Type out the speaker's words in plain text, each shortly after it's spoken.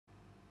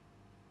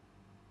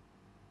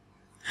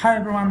Hi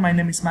everyone, my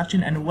name is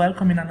Marcin and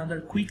welcome in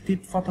another quick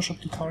tip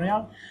Photoshop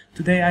tutorial.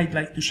 Today I'd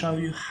like to show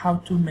you how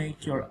to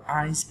make your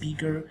eyes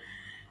bigger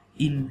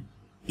in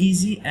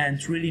easy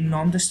and really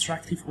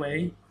non-destructive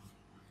way.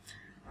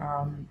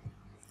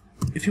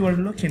 If you were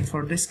looking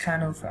for this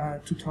kind of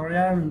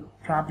tutorial, you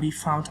probably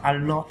found a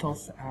lot of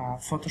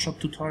Photoshop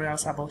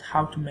tutorials about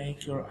how to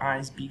make your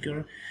eyes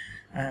bigger,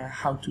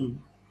 how to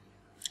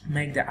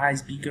make the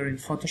eyes bigger in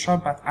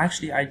Photoshop, but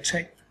actually I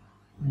checked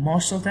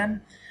most of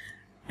them,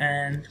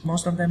 and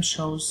most of them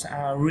shows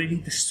a really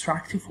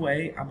destructive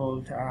way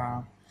about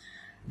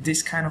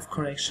this kind of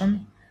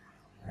correction,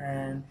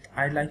 and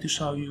I'd like to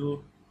show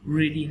you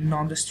really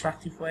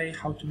non-destructive way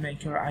how to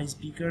make your eyes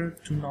bigger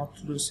to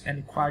not lose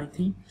any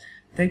quality.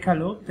 Take a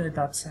look,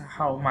 that's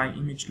how my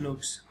image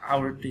looks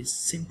over this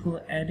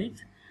simple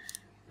edit,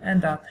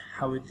 and that's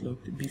how it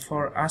looked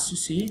before. As you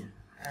see,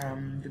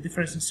 the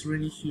difference is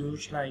really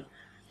huge, like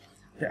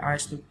the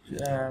eyes look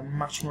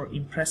much more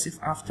impressive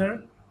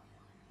after.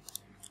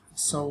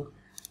 So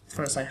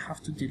first I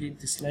have to delete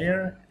this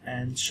layer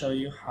and show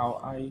you how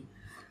I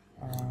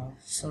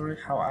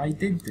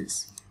did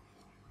this.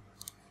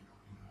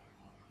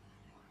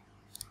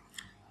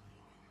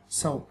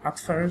 So at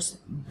first,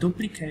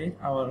 duplicate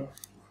our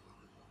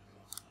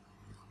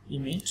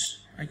image.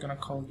 I'm gonna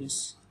call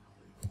this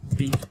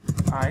big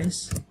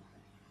eyes,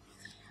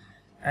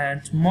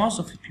 and most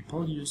of the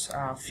people use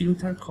a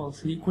filter called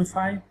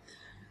liquify,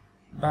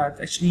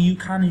 but actually you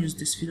can use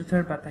this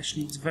filter, but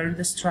actually it's very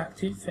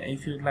destructive.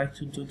 If you'd like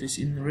to do this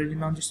in a really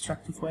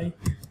non-destructive way,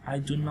 I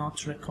do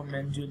not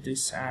recommend you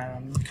this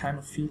kind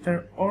of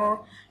filter.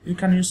 Or you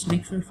can use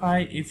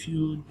liquify if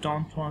you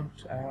don't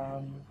want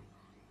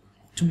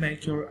to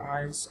make your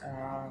eyes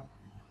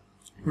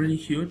really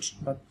huge,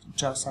 but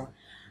just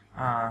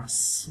a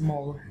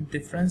small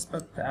difference.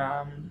 But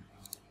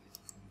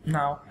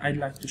now I'd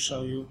like to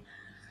show you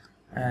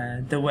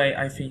the way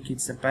I think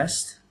it's the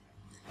best.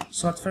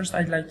 So at first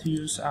I'd like to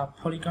use a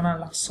polygonal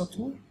lasso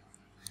tool,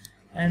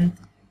 and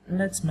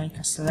let's make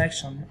a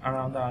selection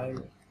around our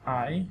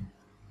eye.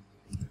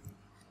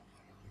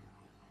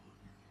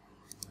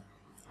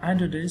 I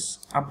do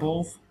this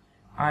above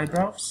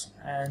eyebrows,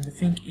 and the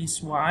thing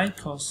is why,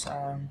 because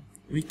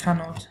we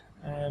cannot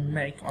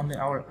make only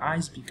our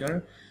eyes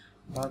bigger,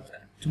 but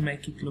to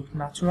make it look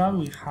natural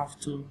we have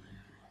to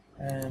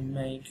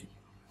make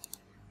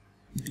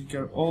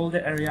bigger all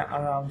the area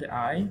around the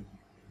eye,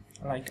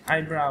 like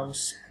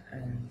eyebrows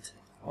and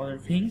other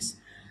things.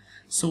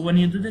 So when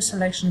you do the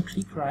selection,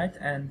 click right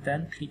and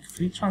then click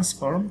free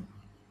transform,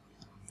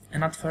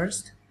 and at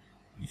first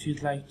if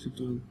you'd like to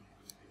do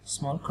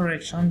small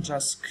correction,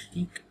 just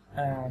click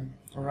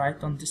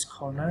right on this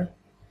corner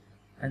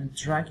and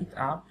drag it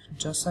up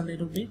just a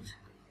little bit,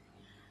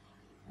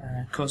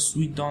 because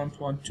we don't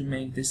want to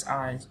make this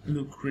eye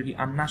look really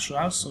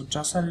unnatural. So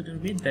just a little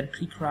bit, then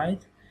click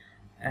right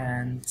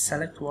and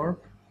select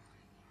warp,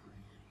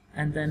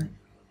 and then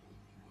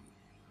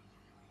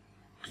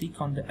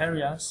click on the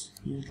areas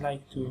you would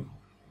like to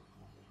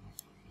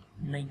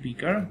make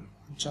bigger,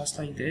 just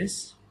like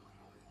this.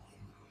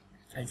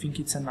 I think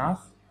it's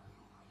enough.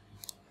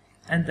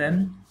 And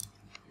then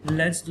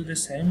let's do the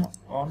same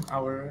on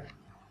our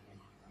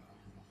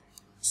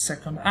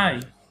second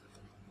eye.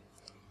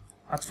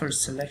 At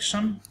first,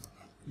 selection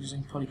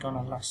using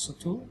polygonal lasso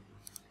tool,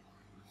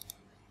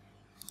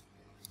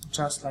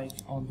 just like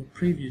on the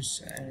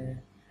previous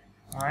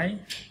eye.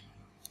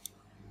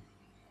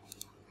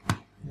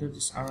 Do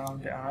this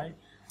around the eye.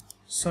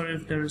 Sorry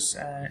if there's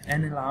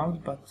any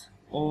loud, but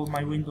all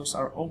my windows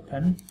are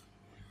open.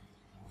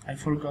 I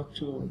forgot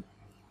to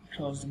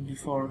close them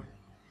before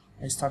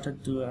I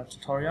started the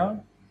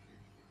tutorial.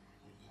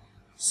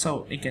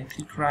 So again,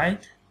 click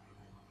right,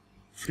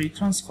 free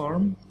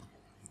transform,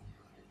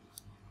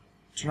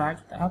 drag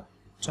it up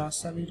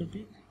just a little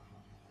bit,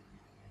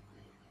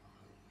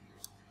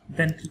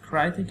 then click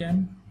right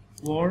again,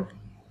 warp,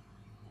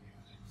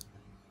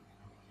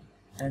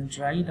 and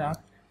drag it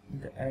up in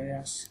the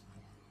areas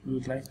you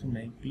would like to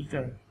make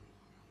bigger.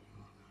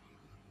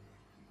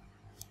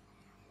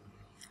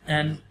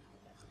 And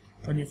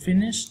when you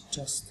finish,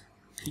 just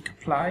click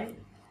apply,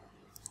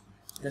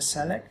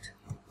 deselect,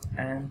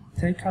 and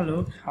take a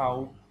look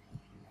how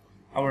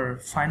our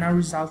final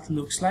result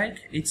looks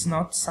like. It's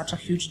not such a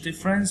huge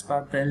difference,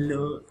 but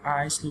the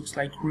eyes looks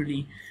like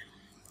really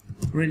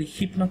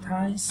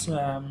hypnotized,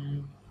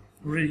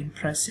 really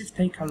impressive.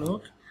 Take a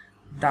look.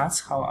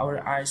 That's how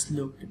our eyes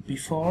looked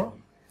before,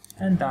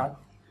 and that's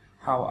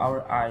how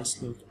our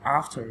eyes look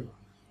after.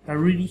 They're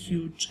really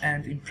huge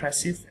and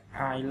impressive.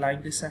 I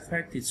like this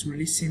effect. It's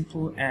really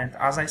simple and,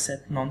 as I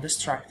said,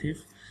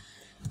 non-destructive.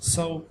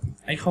 So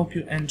I hope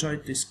you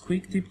enjoyed this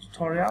quick tip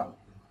tutorial,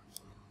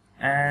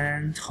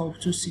 and hope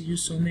to see you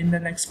soon in the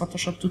next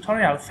Photoshop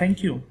tutorial.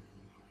 Thank you.